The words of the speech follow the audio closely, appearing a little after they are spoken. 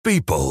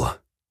People,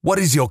 what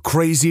is your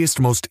craziest,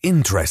 most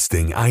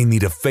interesting, I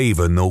need a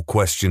favor, no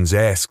questions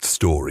asked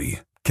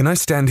story? Can I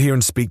stand here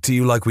and speak to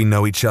you like we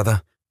know each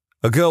other?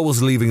 A girl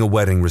was leaving a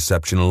wedding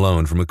reception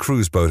alone from a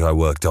cruise boat I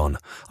worked on.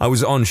 I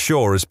was on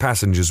shore as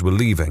passengers were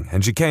leaving,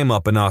 and she came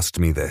up and asked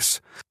me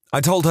this. I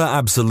told her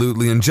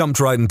absolutely and jumped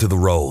right into the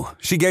role.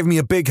 She gave me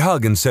a big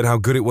hug and said how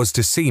good it was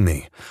to see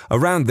me.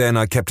 Around then,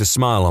 I kept a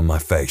smile on my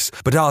face,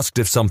 but asked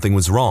if something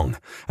was wrong.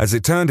 As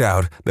it turned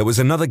out, there was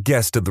another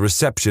guest at the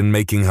reception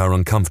making her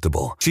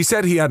uncomfortable. She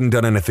said he hadn't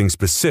done anything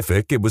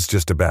specific, it was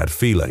just a bad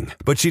feeling.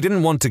 But she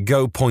didn't want to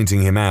go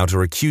pointing him out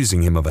or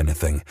accusing him of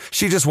anything.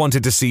 She just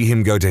wanted to see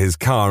him go to his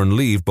car and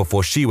leave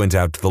before she went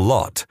out to the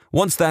lot.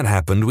 Once that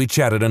happened, we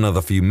chatted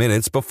another few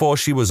minutes before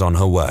she was on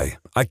her way.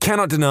 I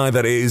cannot deny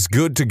that it is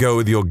good to go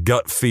with your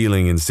gut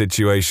feeling in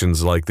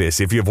situations like this.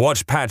 If you've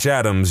watched Patch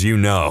Adams, you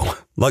know.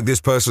 Like this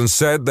person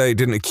said, they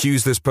didn't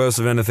accuse this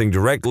person of anything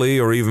directly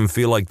or even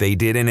feel like they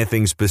did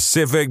anything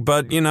specific,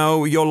 but,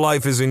 your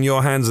life is in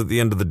your hands at the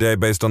end of the day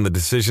based on the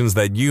decisions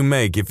that you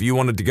make. If you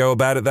wanted to go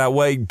about it that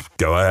way,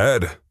 go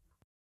ahead.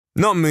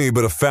 Not me,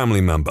 but a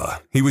family member.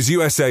 He was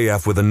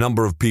USAF with a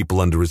number of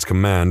people under his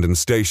command and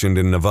stationed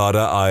in Nevada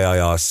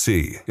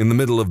IIRC. In the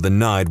middle of the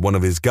night, one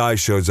of his guys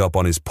shows up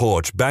on his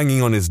porch,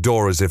 banging on his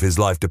door as if his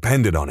life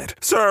depended on it.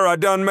 "Sir, I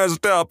done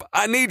messed up.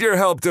 I need your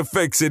help to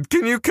fix it.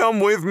 Can you come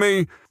with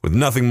me?" With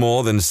nothing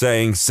more than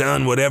saying,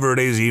 "Son, whatever it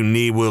is you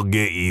need, we'll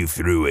get you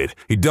through it."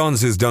 He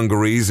dons his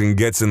dungarees and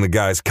gets in the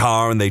guy's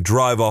car and they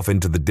drive off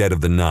into the dead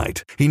of the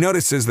night. He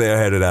notices they are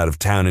headed out of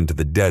town into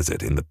the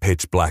desert in the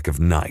pitch black of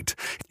night.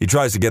 He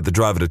tries to get the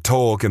driver to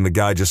talk and the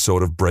guy just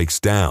sort of breaks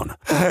down.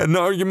 "I had an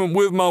argument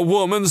with my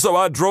woman, so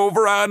I drove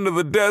her out into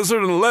the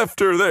desert and left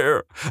her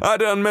there. I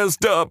done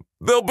messed up.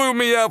 They'll boot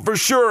me out for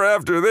sure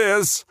after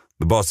this."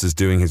 The boss is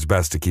doing his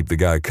best to keep the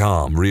guy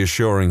calm,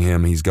 reassuring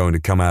him he's going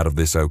to come out of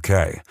this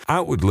okay.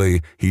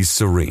 Outwardly, he's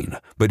serene,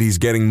 but he's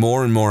getting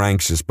more and more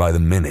anxious by the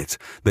minute.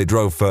 They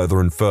drove further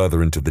and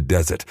further into the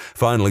desert,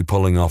 finally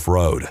pulling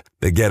off-road.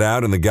 They get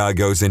out and the guy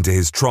goes into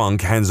his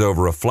trunk, hands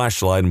over a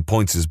flashlight and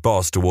points his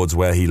boss towards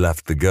where he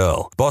left the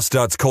girl. Boss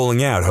starts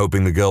calling out,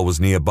 hoping the girl was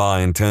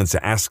nearby, and turns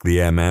to ask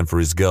the airman for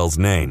his girl's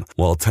name.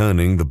 While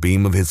turning, the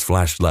beam of his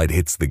flashlight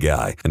hits the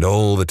guy, and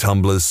all the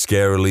tumblers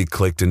scarily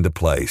clicked into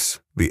place.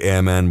 The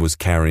airman was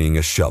carrying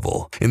a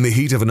shovel. In the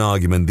heat of an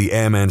argument, the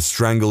airman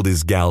strangled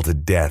his gal to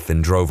death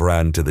and drove her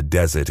out into the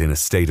desert in a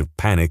state of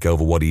panic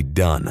over what he'd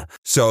done.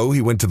 So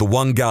he went to the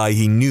one guy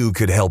he knew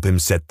could help him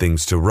set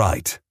things to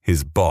right,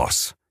 his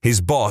boss.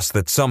 His boss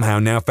that somehow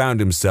now found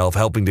himself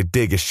helping to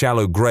dig a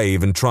shallow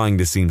grave and trying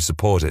to seem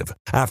supportive.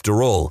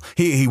 After all,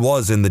 here he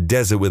was in the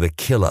desert with a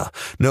killer.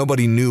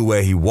 Nobody knew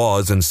where he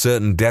was and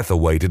certain death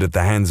awaited at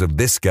the hands of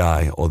this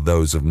guy or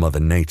those of Mother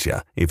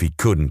Nature if he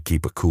couldn't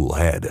keep a cool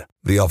head.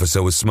 The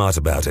officer was smart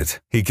about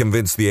it. He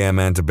convinced the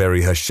airman to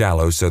bury her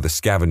shallow so the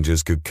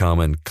scavengers could come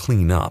and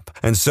clean up.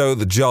 And so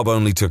the job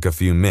only took a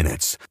few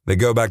minutes. They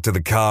go back to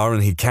the car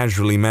and he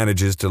casually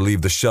manages to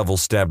leave the shovel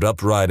stabbed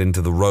upright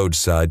into the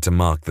roadside to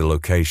mark the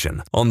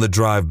location. On the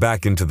drive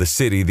back into the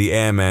city, the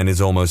airman is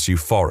almost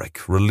euphoric,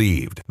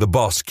 relieved. The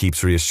boss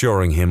keeps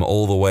reassuring him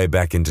all the way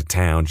back into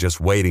town,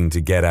 just waiting to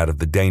get out of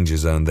the danger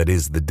zone that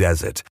is the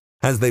desert.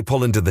 As they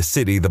pull into the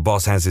city, the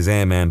boss has his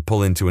airman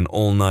pull into an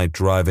all-night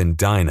drive-in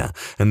diner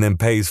and then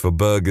pays for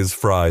burgers,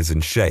 fries,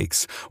 and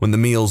shakes. When the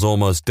meal's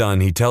almost done,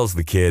 he tells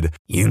the kid,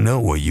 "You know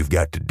what you've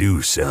got to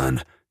do,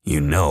 son.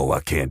 You know I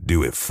can't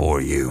do it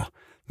for you."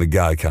 The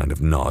guy kind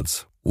of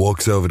nods,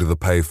 walks over to the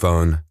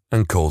payphone,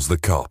 and calls the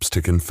cops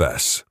to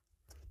confess.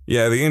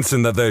 Yeah, the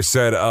instant that they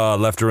said,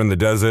 left her in the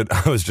desert,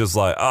 I was just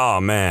like,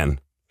 oh man,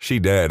 she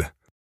dead.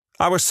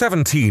 I was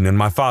 17 and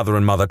my father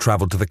and mother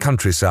traveled to the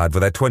countryside for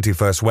their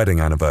 21st wedding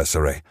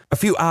anniversary. A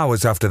few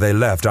hours after they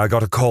left, I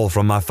got a call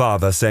from my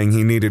father saying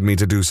he needed me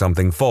to do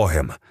something for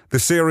him. The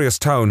serious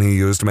tone he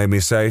used made me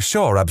say,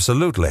 "Sure,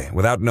 absolutely,"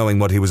 without knowing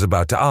what he was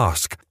about to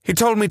ask. He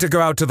told me to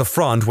go out to the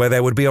front where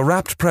there would be a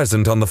wrapped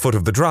present on the foot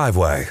of the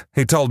driveway.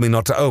 He told me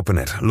not to open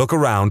it, look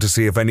around to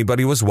see if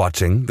anybody was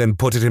watching, then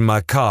put it in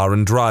my car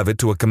and drive it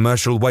to a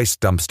commercial waste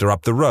dumpster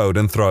up the road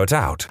and throw it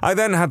out. I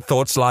then had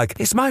thoughts like,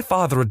 is my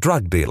father a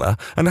drug dealer?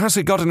 And has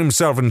he gotten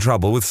himself in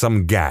trouble with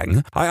some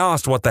gang? I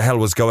asked what the hell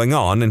was going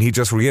on and he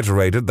just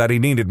reiterated that he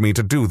needed me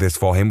to do this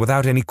for him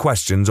without any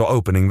questions or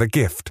opening the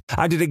gift.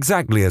 I did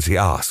exactly as he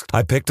asked.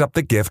 I picked up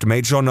the gift,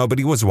 made sure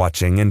nobody was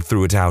watching, and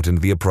threw it out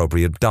into the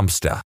appropriate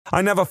dumpster.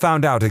 I never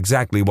found out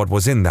exactly what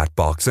was in that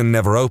box and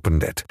never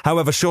opened it.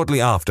 However,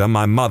 shortly after,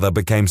 my mother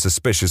became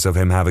suspicious of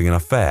him having an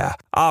affair.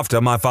 After,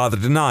 my father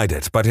denied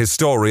it, but his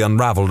story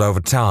unraveled over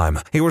time.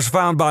 He was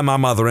found by my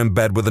mother in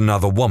bed with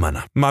another woman.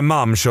 My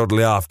mum,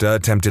 shortly after,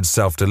 attempted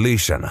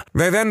self-deletion.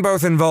 They then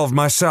both involved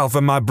myself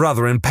and my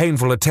brother in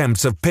painful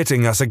attempts of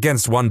pitting us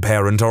against one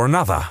parent or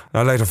another.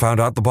 I later found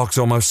out the box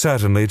almost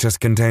certainly just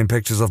contained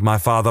pictures of my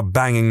father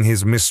banging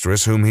his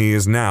mistress, whom he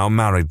is now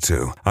married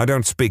to. I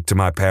don't speak to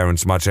my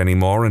parents much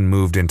anymore and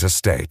moved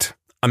interstate.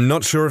 I'm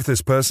not sure if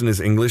this person is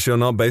English or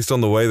not based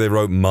on the way they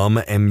wrote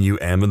mum,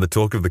 M-U-M, and the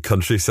talk of the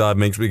countryside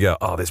makes me go,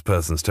 oh, this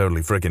person's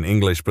totally freaking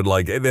English. But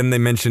like, then they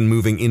mention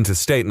moving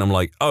interstate and I'm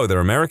like, oh,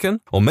 they're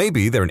American? Or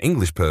maybe they're an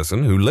English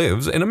person who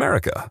lives in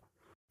America.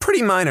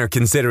 Pretty minor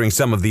considering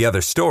some of the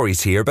other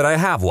stories here, but I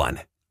have one.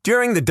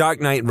 During the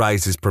Dark Knight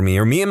Rises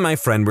premiere, me and my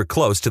friend were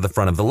close to the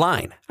front of the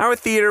line. Our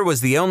theater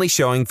was the only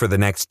showing for the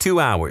next 2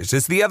 hours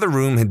as the other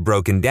room had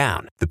broken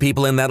down. The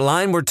people in that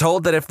line were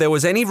told that if there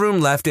was any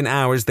room left in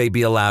ours, they'd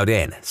be allowed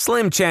in.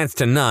 Slim chance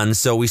to none,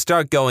 so we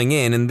start going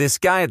in and this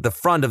guy at the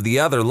front of the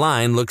other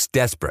line looks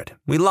desperate.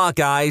 We lock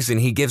eyes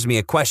and he gives me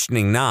a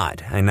questioning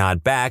nod. I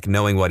nod back,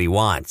 knowing what he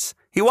wants.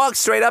 He walks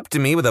straight up to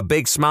me with a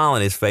big smile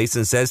on his face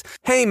and says,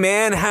 "Hey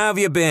man, how have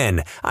you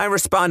been?" I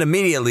respond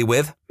immediately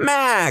with,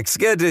 "Max,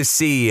 good to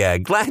see ya.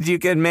 Glad you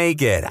could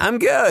make it. I'm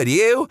good,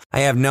 you?" I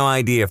have no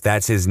idea if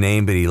that's his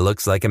name, but he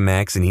looks like a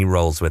Max and he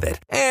rolls with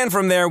it. And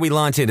from there we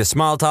launch into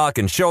small talk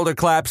and shoulder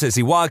claps as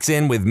he walks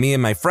in with me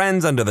and my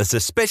friends under the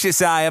suspicious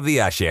eye of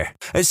the usher.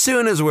 As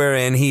soon as we're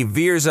in, he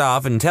veers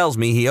off and tells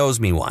me he owes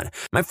me one.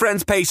 My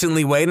friends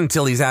patiently wait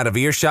until he's out of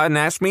earshot and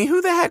ask me,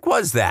 who the heck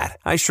was that?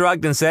 I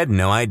shrugged and said,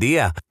 no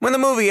idea. When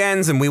the movie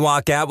ends and we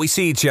walk out, we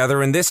see each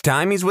other, and this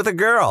time he's with a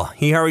girl.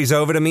 He hurries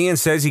over to me and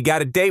says he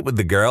got a date with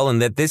the girl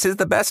and that this is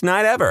the best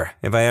night ever.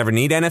 If I ever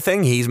need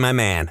anything, he's my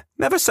man.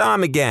 Never saw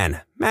him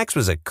again. Max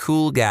was a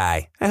cool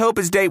guy. I hope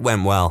his date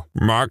went well.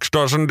 Max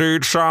does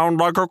indeed sound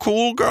like a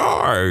cool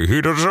guy.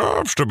 He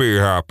deserves to be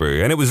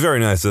happy. And it was very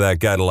nice of that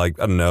guy to, like,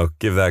 I don't know,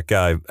 give that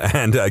guy a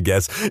hand, I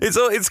guess.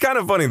 It's kind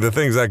of funny the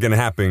things that can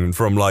happen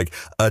from, like,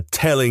 a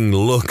telling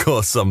look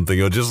or something,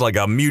 or just, like,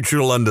 a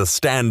mutual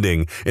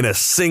understanding in a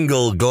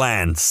single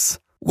glance.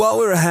 While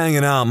we were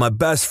hanging out, my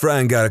best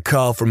friend got a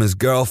call from his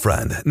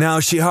girlfriend. Now,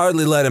 she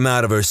hardly let him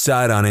out of her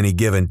sight on any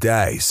given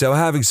day, so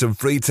having some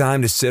free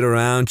time to sit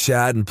around,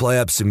 chat, and play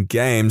up some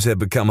games had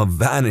become a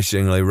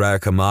vanishingly rare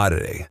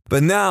commodity.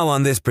 But now,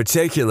 on this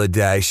particular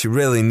day, she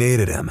really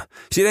needed him.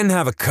 She didn't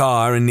have a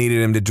car and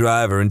needed him to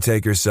drive her and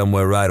take her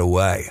somewhere right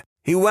away.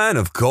 He went,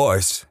 of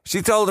course.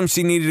 She told him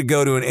she needed to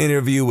go to an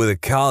interview with a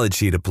college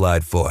she'd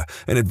applied for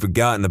and had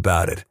forgotten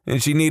about it,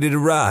 and she needed a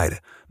ride.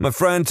 My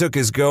friend took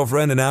his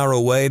girlfriend an hour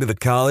away to the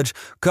college,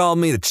 called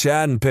me to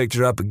chat, and picked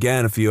her up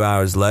again a few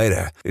hours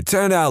later. It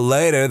turned out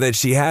later that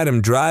she had him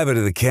drive her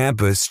to the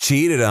campus,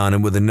 cheated on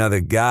him with another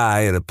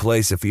guy at a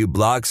place a few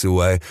blocks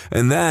away,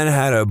 and then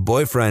had her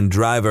boyfriend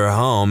drive her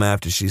home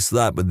after she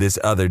slept with this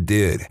other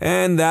dude.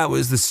 And that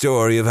was the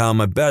story of how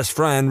my best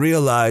friend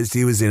realized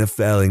he was in a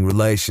failing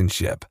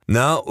relationship.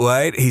 No,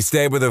 wait, he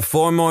stayed with her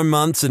 4 more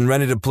months and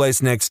rented a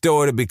place next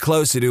door to be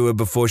closer to her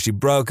before she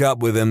broke up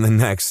with him the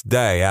next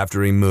day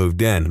after he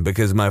moved in,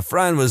 because my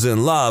friend was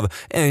in love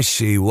and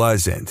she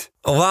wasn't.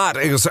 That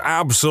is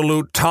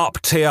absolute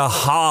top-tier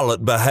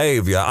harlot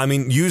behavior. I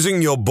mean,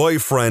 using your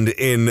boyfriend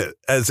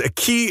as a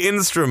key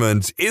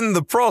instrument in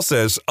the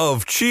process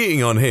of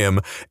cheating on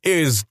him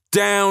is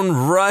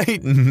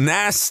downright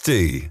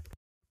nasty.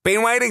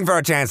 Been waiting for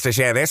a chance to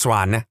share this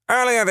one.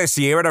 Earlier this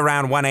year at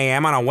around 1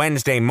 a.m. on a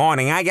Wednesday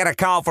morning, I get a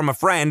call from a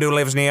friend who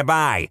lives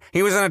nearby.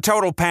 He was in a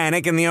total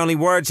panic and the only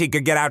words he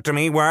could get out to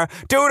me were,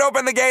 "Dude,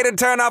 open the gate and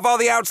turn off all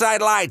the outside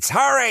lights.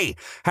 Hurry!"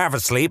 Half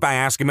asleep, I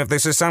ask him if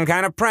this is some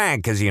kind of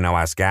prank, because you know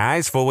us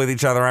guys, fool with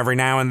each other every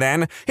now and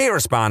then. He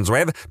responds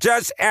with,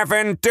 "Just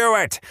effing do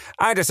it."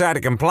 I decide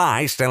to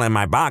comply, still in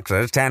my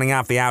boxers, turning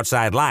off the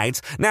outside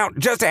lights. Now,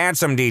 just to add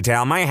some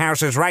detail, my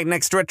house is right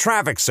next to a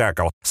traffic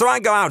circle, so I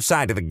go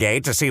outside to the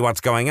gate to see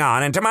what's going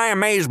on, and to my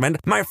amazement,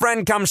 my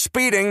friend comes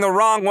speeding the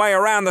wrong way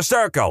around the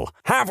circle.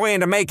 Halfway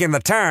into making the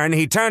turn,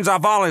 he turns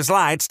off all his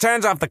lights,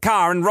 turns off the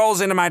car, and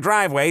rolls into my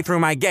driveway through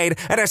my gate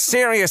at a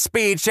serious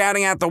speed,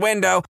 shouting out the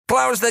window,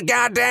 "Close the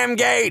goddamn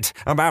gate!"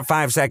 About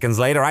 5 seconds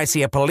later, I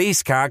see a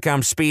police car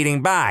come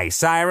speeding by,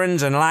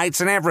 sirens and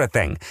lights and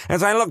everything.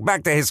 As I look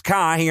back to his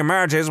car, he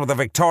emerges with a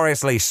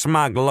victoriously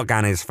smug look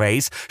on his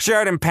face,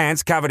 shirt and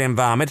pants covered in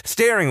vomit,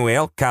 steering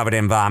wheel covered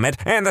in vomit,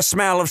 and the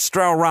smell of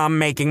Stro rum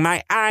making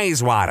my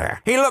eyes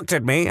water. He looked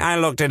at me, I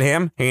looked at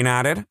him, he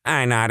nodded,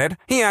 I nodded.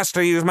 He asked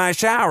to use my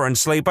shower and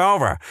sleep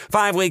over.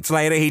 5 weeks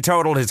later, he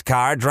totaled his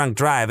car, drunk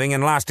driving,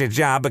 and lost his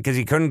job because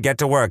he couldn't get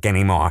to work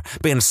anymore.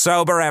 Been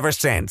sober ever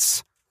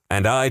since.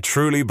 And I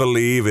truly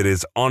believe it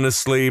is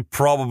honestly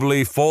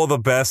probably for the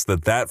best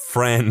that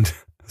friend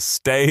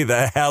stay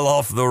the hell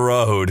off the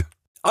road.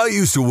 I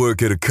used to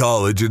work at a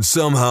college and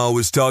somehow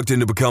was talked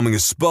into becoming a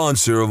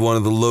sponsor of one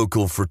of the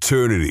local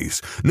fraternities.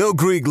 No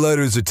Greek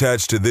letters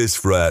attached to this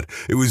frat.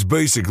 It was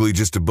basically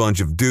just a bunch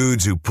of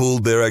dudes who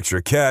pooled their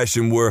extra cash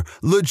and were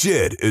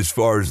legit as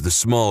far as the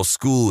small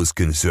school is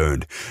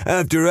concerned.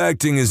 After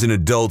acting as an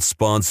adult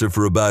sponsor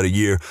for about a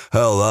year,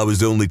 hell, I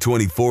was only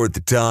 24 at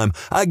the time,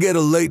 I get a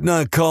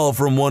late-night call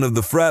from one of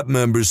the frat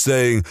members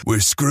saying,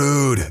 "We're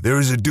screwed. There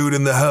is a dude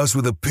in the house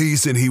with a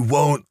piece and he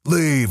won't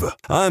leave."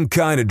 I'm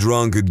kinda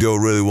drunk and don't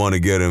really really want to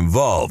get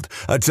involved.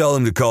 I tell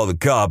him to call the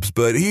cops,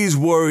 but he's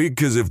worried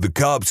because if the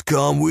cops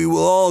come, we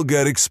will all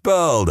get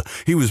expelled.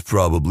 He was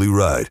probably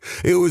right.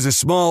 It was a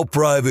small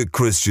private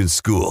Christian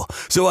school.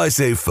 So I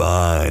say,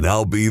 fine,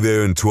 I'll be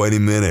there in 20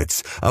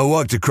 minutes. I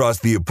walked across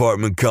the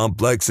apartment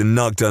complex and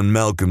knocked on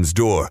Malcolm's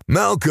door.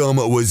 Malcolm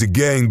was a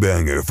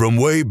gangbanger from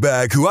way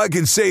back who, I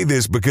can say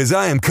this because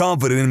I am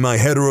confident in my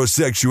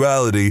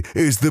heterosexuality,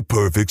 is the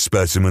perfect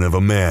specimen of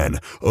a man.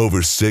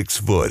 Over 6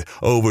 foot,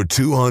 over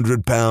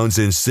 200 pounds,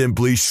 and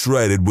simply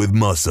shredded with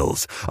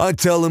muscles. I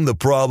tell him the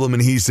problem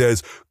and he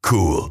says,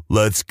 cool,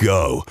 let's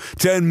go.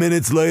 10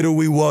 minutes later,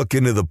 we walk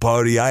into the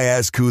party. I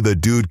ask who the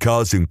dude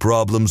causing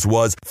problems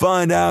was,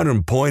 find out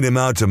and point him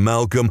out to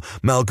Malcolm.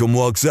 Malcolm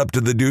walks up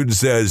to the dude and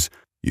says,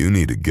 you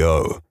need to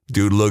go.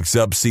 Dude looks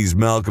up, sees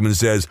Malcolm, and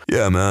says,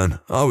 yeah, man,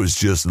 I was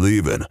just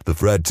leaving. The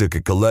frat took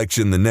a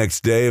collection the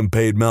next day and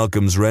paid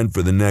Malcolm's rent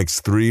for the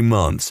next 3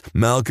 months.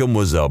 Malcolm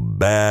was a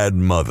bad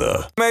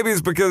mother. Maybe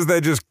it's because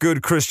they're just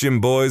good Christian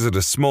boys at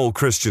a small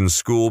Christian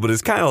school, but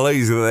it's kind of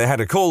lazy that they had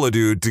to call a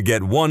dude to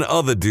get one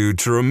other dude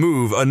to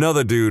remove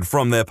another dude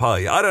from their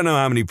party. I don't know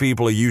how many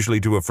people are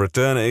usually to a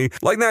fraternity.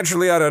 Like,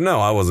 naturally, I don't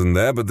know. I wasn't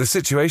there, but the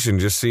situation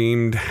just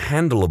seemed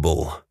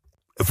handleable.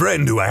 A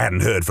friend who I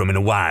hadn't heard from in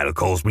a while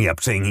calls me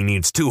up saying he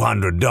needs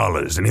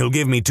 $200 and he'll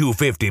give me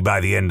 $250 by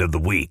the end of the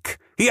week.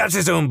 He has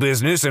his own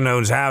business and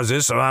owns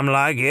houses, so I'm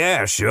like,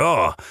 yeah,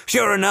 sure.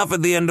 Sure enough,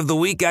 at the end of the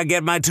week, I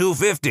get my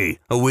 $250.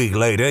 A week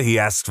later, he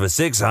asks for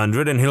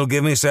 $600 and he'll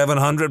give me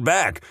 $700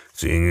 back.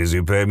 Seeing as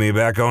he paid me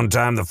back on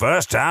time the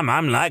first time,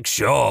 I'm like,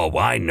 sure,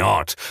 why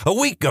not? A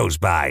week goes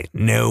by,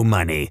 no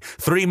money.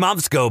 3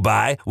 months go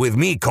by, with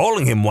me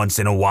calling him once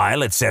in a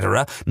while,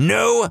 etc.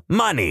 No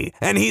money,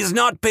 and he's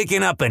not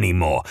picking up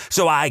anymore.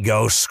 So I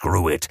go,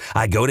 screw it.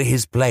 I go to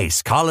his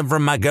place, call him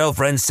from my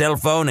girlfriend's cell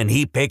phone, and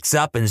he picks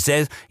up and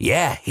says,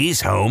 yeah,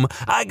 he's home.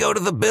 I go to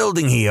the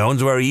building he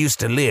owns where he used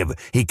to live.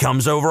 He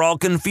comes over all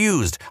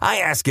confused. I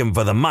ask him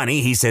for the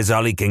money. He says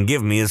all he can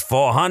give me is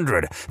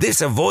 $400. This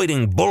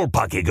avoiding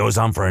bullpucky goes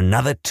on for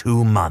another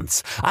 2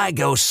 months. I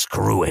go,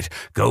 screw it.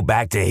 Go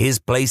back to his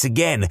place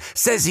again.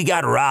 Says he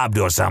got robbed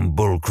or some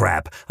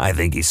bullcrap. I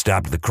think he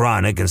stopped the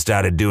chronic and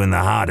started doing the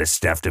hardest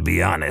stuff, to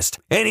be honest.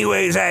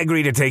 Anyways, I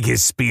agree to take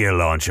his spear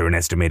launcher, an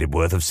estimated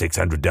worth of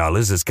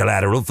 $600, as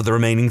collateral for the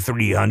remaining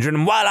 $300,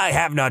 and while I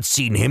have not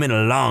seen him in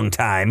a long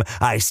time,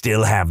 I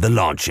still have the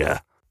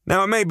launcher.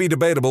 Now, it may be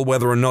debatable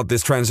whether or not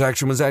this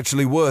transaction was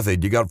actually worth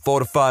it. You got 4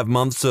 to 5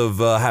 months of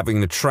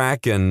having to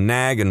track and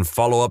nag and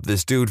follow up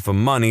this dude for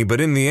money, but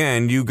in the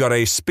end, you got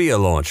a spear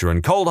launcher,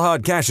 and cold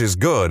hard cash is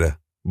good,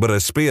 but a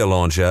spear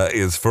launcher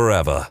is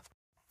forever.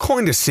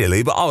 Kinda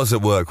silly, but I was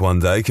at work one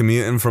day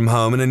commuting from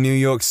home in a New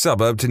York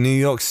suburb to New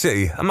York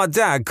City, and my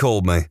dad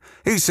called me.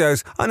 He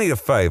says, I need a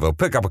favor,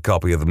 pick up a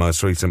copy of the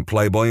most recent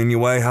Playboy on your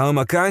way home,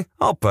 okay?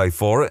 I'll pay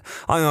for it.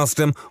 I asked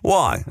him,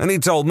 why? And he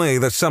told me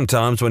that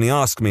sometimes when he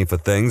asks me for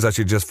things, I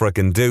should just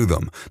frickin' do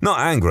them. Not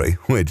angry,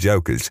 we're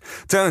jokers.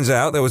 Turns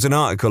out there was an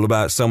article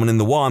about someone in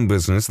the wine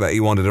business that he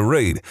wanted to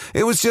read.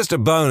 It was just a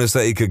bonus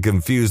that he could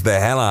confuse the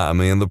hell out of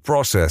me in the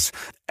process.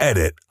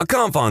 Edit. I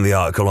can't find the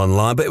article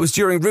online, but it was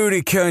during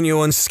Rudy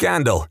Kurniawan's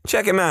scandal.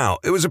 Check him out.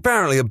 It was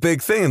apparently a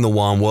big thing in the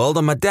wine world,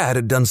 and my dad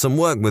had done some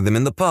work with him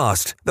in the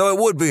past. Though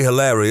it would be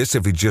hilarious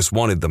if he just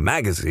wanted the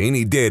magazine,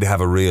 he did have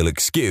a real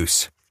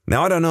excuse.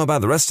 Now, I don't know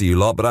about the rest of you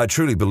lot, but I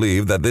truly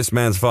believe that this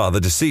man's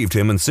father deceived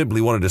him and simply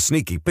wanted a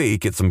sneaky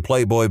peek at some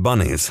Playboy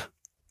bunnies.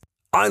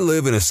 I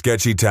live in a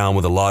sketchy town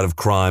with a lot of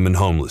crime and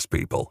homeless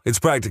people. It's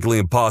practically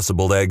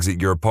impossible to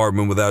exit your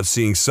apartment without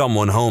seeing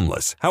someone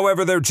homeless.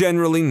 However, they're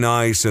generally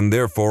nice, and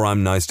therefore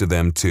I'm nice to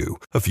them too.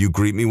 A few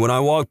greet me when I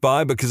walk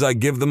by because I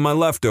give them my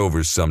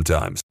leftovers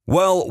sometimes.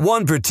 Well,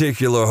 one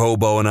particular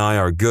hobo and I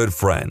are good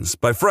friends.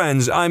 By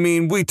friends, I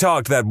mean we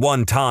talked that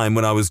one time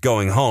when I was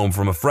going home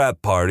from a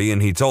frat party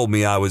and he told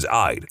me I was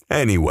eyed.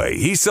 Anyway,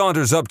 he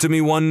saunters up to me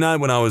one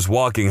night when I was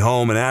walking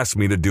home and asked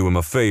me to do him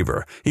a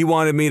favor. He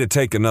wanted me to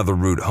take another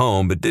route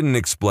home, but didn't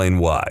explain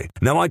why.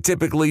 Now, I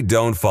typically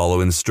don't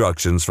follow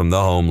instructions from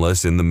the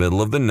homeless in the middle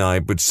of the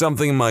night, but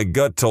something in my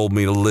gut told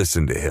me to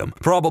listen to him.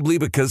 Probably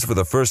because for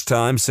the first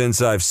time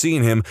since I've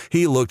seen him,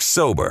 he looked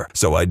sober.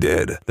 So I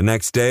did. The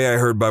next day, I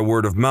heard by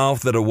word of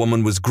mouth that a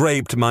woman was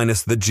graped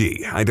minus the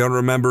G. I don't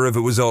remember if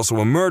it was also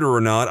a murder or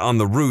not on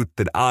the route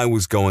that I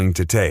was going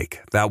to take.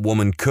 That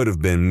woman could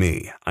have been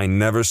me. I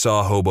never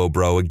saw Hobo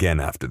Bro again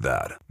after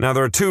that. Now,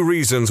 there are 2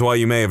 reasons why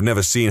you may have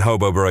never seen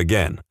Hobo Bro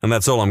again, and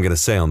that's all I'm going to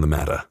say on the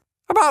matter.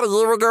 About a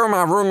year ago,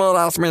 my roommate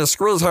asked me to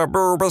squeeze her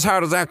boob as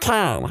hard as I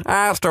can.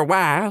 I asked her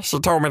why. She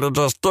told me to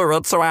just do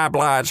it, so I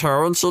obliged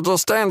her, and she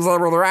just stands there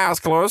with her eyes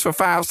closed for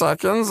 5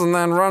 seconds and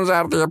then runs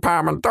out the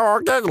apartment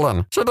door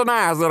giggling. She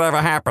denies it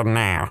ever happened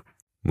now.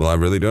 Well, I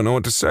really don't know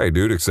what to say,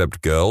 dude,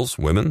 except girls,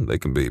 women, they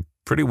can be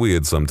pretty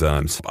weird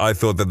sometimes. I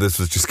thought that this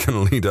was just going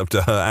to lead up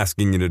to her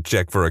asking you to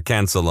check for a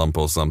cancer lump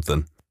or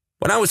something.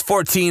 When I was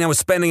 14, I was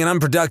spending an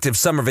unproductive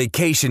summer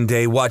vacation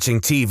day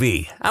watching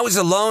TV. I was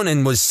alone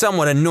and was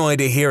somewhat annoyed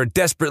to hear a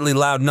desperately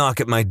loud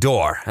knock at my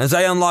door. As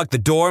I unlocked the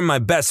door, my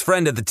best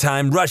friend at the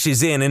time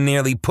rushes in and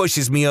nearly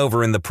pushes me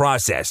over in the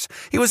process.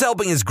 He was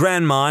helping his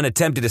grandma and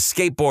attempted to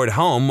skateboard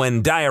home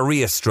when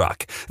diarrhea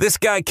struck. This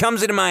guy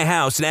comes into my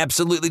house and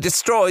absolutely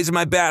destroys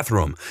my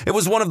bathroom. It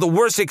was one of the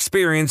worst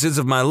experiences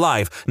of my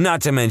life,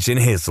 not to mention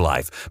his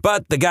life.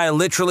 But the guy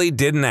literally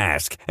didn't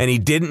ask, and he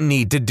didn't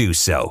need to do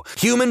so.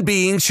 Human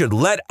beings should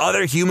let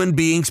other human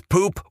beings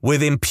poop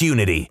with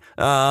impunity,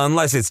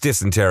 unless it's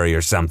dysentery or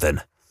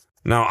something.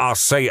 Now I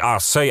say,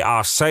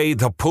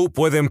 the poop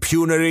with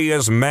impunity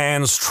is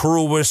man's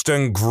truest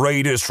and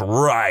greatest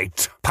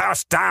right,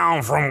 passed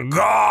down from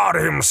God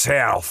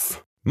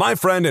himself. My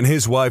friend and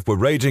his wife were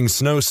raging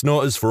snow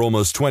snorters for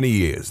almost 20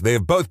 years. They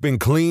have both been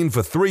clean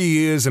for 3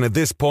 years, and at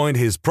this point,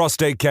 his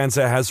prostate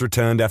cancer has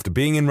returned after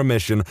being in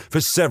remission for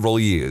several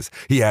years.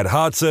 He had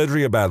heart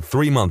surgery about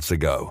 3 months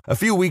ago. A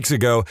few weeks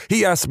ago,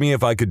 he asked me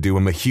if I could do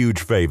him a huge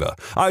favor.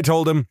 I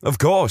told him, of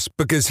course,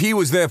 because he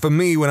was there for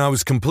me when I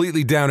was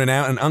completely down and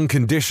out and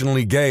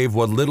unconditionally gave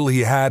what little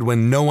he had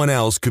when no one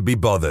else could be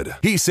bothered.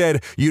 He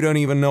said, "You don't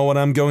even know what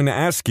I'm going to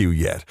ask you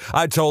yet."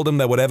 I told him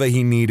that whatever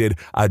he needed,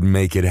 I'd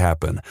make it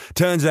happen.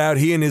 Turns out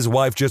he and his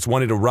wife just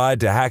wanted a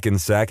ride to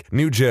Hackensack,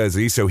 New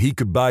Jersey, so he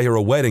could buy her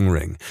a wedding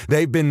ring.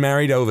 They've been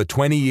married over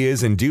 20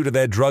 years and due to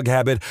their drug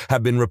habit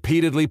have been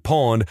repeatedly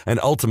pawned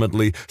and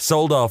ultimately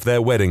sold off their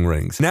wedding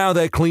rings. Now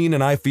they're clean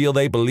and I feel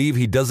they believe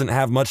he doesn't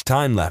have much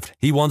time left.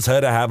 He wants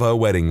her to have her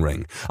wedding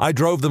ring. I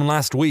drove them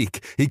last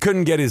week. He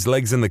couldn't get his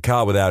legs in the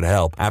car without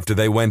help. After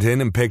they went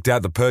in and picked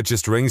out the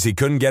purchased rings, he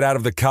couldn't get out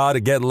of the car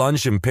to get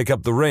lunch and pick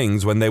up the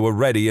rings when they were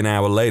ready an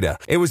hour later.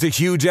 It was a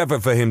huge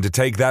effort for him to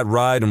take that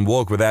ride and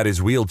walk without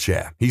his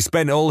wheelchair. He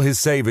spent all his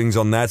savings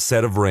on that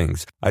set of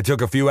rings. I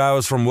took a few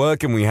hours from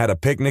work and we had a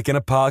picnic in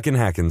a park in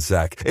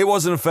Hackensack. It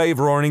wasn't a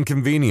favor or an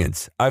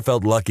inconvenience. I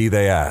felt lucky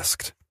they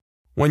asked.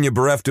 When you're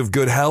bereft of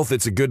good health,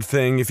 it's a good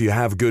thing if you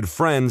have good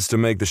friends to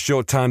make the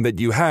short time that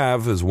you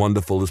have as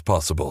wonderful as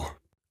possible.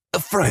 A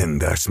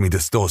friend asked me to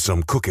store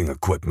some cooking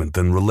equipment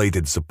and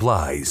related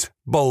supplies.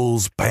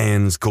 Bowls,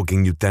 pans,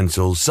 cooking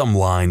utensils, some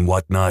wine,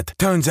 whatnot.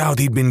 Turns out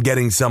he'd been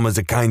getting some as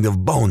a kind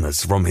of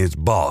bonus from his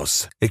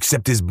boss.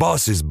 Except his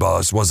boss's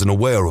boss wasn't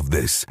aware of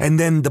this, and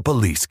then the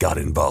police got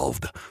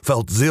involved.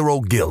 Felt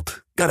zero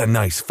guilt. Got a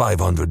nice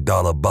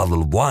 $500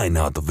 bottle of wine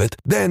out of it.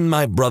 Then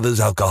my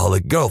brother's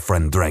alcoholic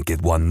girlfriend drank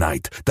it one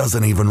night.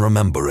 Doesn't even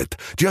remember it.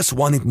 Just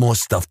wanted more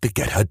stuff to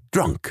get her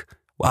drunk.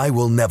 I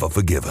will never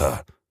forgive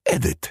her.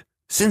 Edit.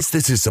 Since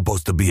this is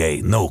supposed to be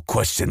a no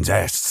questions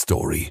asked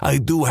story, I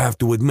do have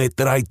to admit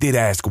that I did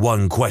ask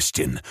one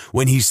question.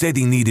 When he said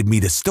he needed me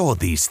to store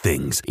these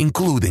things,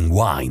 including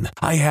wine,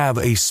 I have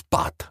a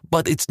spot,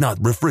 but it's not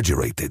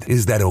refrigerated.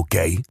 Is that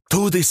okay?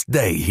 To this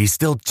day, he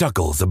still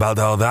chuckles about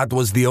how that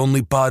was the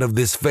only part of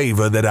this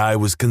favor that I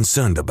was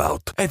concerned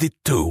about. Edit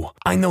 2.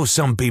 I know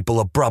some people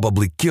are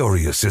probably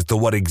curious as to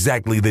what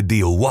exactly the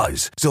deal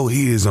was, so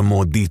here's a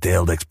more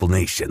detailed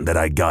explanation that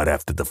I got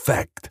after the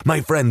fact.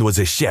 My friend was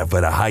a chef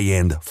at a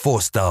high-end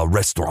 4-star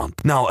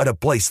restaurant. Now, at a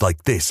place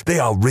like this, they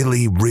are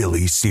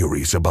really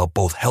serious about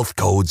both health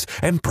codes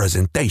and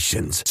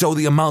presentations. So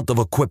the amount of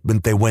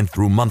equipment they went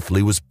through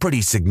monthly was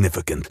pretty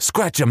significant.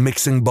 Scratch a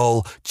mixing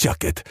bowl,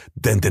 chuck it.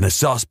 Dent in a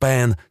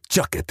saucepan,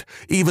 chuck it.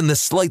 Even the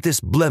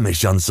slightest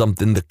blemish on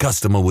something the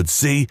customer would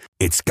see,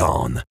 it's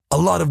gone. A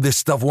lot of this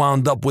stuff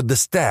wound up with the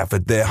staff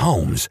at their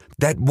homes.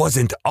 That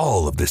wasn't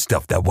all of the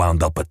stuff that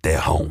wound up at their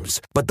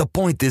homes. But the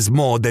point is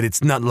more that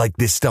it's not like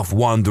this stuff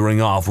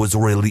wandering off was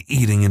really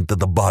eating into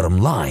the bottom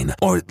line.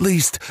 Or at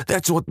least,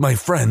 that's what my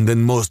friend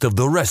and most of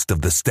the rest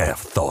of the staff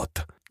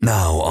thought.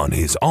 Now, on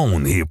his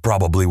own, he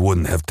probably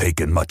wouldn't have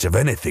taken much of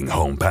anything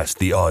home past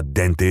the odd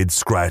dented,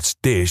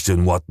 scratched dish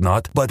and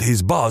whatnot, but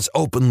his boss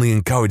openly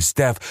encouraged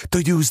staff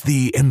to use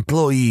the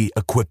employee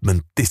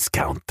equipment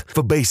discount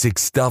for basic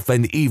stuff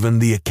and even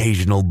the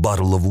occasional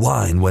bottle of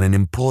wine when an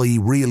employee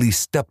really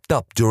stepped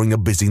up during a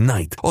busy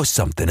night or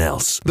something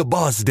else. The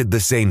boss did the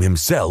same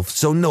himself,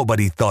 so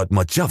nobody thought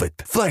much of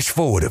it. Flash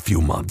forward a few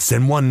months,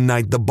 and one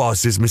night the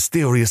boss is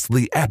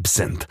mysteriously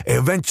absent.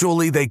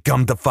 Eventually, they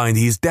come to find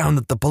he's down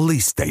at the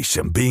police station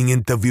being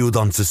interviewed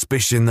on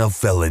suspicion of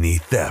felony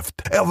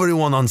theft.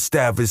 Everyone on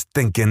staff is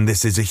thinking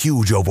this is a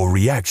huge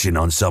overreaction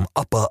on some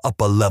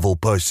upper level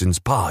person's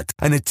part,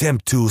 an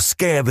attempt to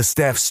scare the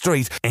staff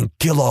straight and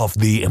kill off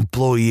the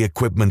employee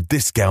equipment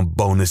discount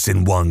bonus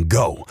in one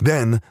go.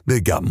 Then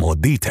they got more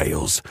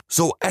details.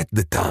 So at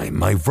the time,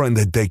 my friend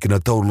had taken a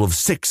total of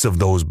 6 of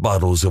those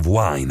bottles of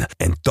wine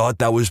and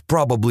thought I was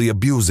probably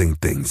abusing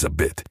things a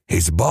bit.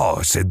 His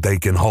boss had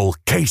taken whole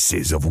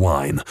cases of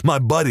wine. My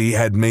buddy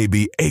had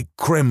maybe 8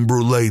 creme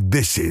brulee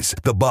dishes.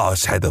 The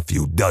boss had a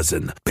few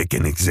dozen. Pick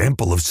an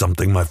example of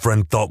something my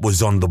friend thought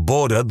was on the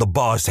border. The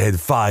boss had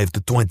 5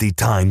 to 20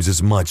 times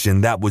as much,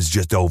 and that was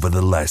just over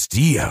the last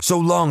year. So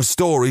long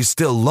story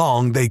still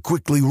long, they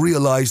quickly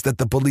realized that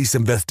the police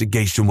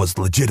investigation was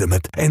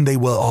legitimate, and they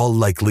were all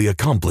likely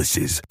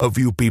accomplices. A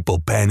few people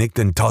panicked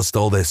and tossed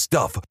all their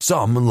stuff.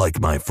 Some, like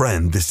my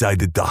friend,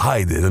 decided to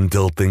hide it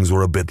until things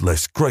were a bit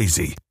less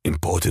crazy.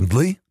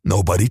 Importantly,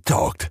 nobody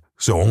talked,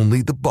 so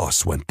only the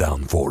boss went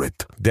down for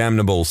it.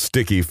 Damnable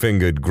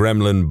sticky-fingered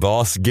gremlin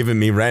boss giving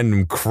me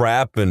random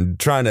crap and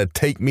trying to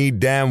take me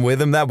down with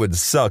him. That would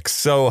suck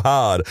so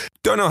hard.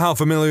 Don't know how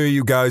familiar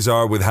you guys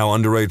are with how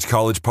underage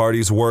college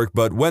parties work,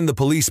 but when the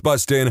police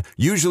bust in,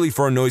 usually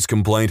for a noise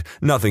complaint,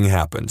 nothing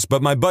happens.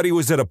 But my buddy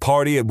was at a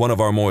party at one of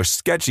our more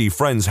sketchy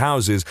friends'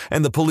 houses,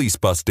 and the police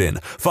bust in,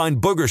 find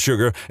booger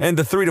sugar, and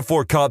the 3 to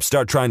 4 cops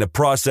start trying to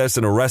process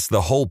and arrest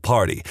the whole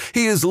party.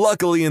 He is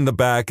luckily in the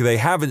back. They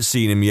haven't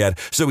seen him yet,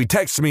 so he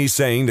texts me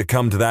saying to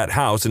come to that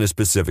house in a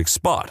specific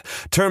spot.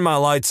 Turn my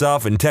lights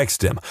off and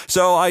text him.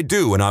 So I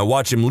do, and I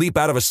watch him leap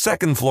out of a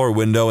second-floor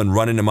window and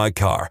run into my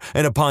car.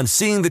 And upon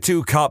seeing the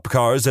 2 cop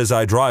cars as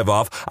I drive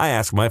off, I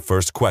ask my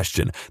first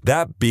question.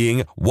 That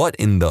being, what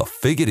in the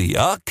figgity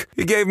yuck?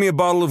 He gave me a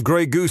bottle of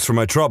Grey Goose for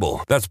my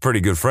trouble. That's a pretty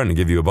good friend to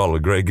give you a bottle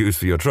of Grey Goose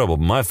for your trouble.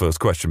 My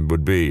first question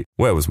would be,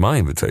 where was my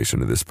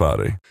invitation to this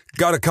party?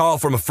 Got a call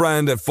from a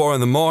friend at 4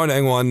 in the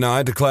morning one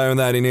night declaring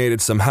that he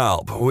needed some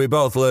help. We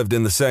both lived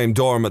in the same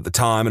dorm at the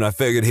time, and I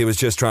figured he was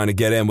just trying to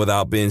get in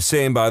without being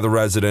seen by the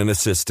resident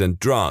assistant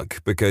drunk,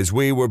 because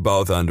we were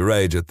both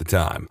underage at the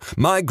time.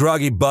 My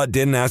groggy butt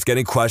didn't ask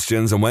any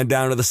questions and went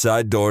down to the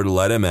side door to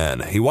let him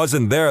in. He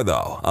wasn't there,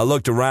 though. I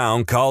looked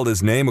around, called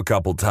his name a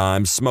couple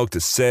times, smoked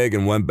a cig,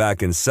 and went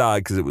back inside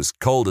because it was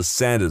cold as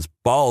Santa's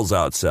balls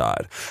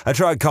outside. I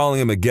tried calling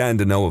him again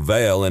to no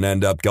avail and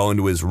ended up going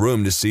to his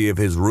room to see if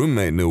his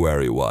roommate knew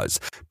where he was.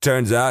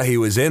 Turns out he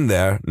was in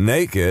there,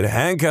 naked,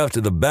 handcuffed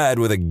to the bed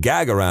with a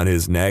gag around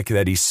his neck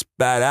that he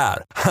spat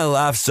out. I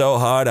laughed so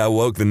hard I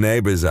woke the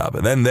neighbors up,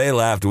 and then they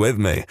laughed with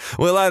me.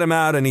 We let him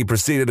out and he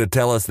proceeded to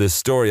tell us this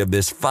story of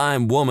this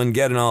fine woman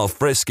getting all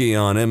frisky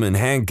on him and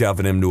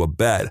handcuffing him to a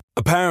bed.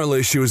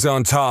 Apparently she was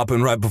on top,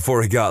 and right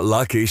before he got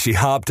lucky, she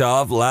hopped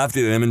off, laughed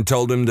at him, and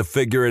told him to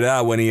figure it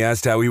out when he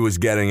asked how he was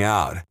getting out.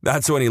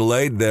 That's when he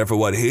laid there for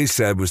what he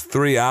said was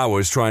 3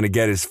 hours trying to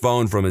get his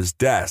phone from his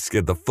desk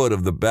at the foot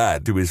of the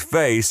bed to his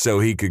face so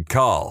he could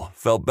call.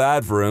 Felt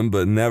bad for him,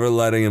 but never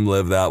letting him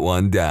live that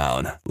one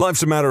down.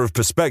 Life's a matter of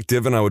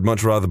perspective, and I would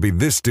much rather be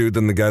this dude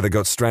than the guy that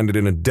got stranded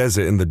in a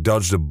desert in the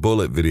Dodged a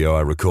Bullet video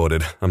I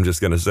recorded. I'm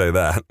just gonna say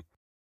that.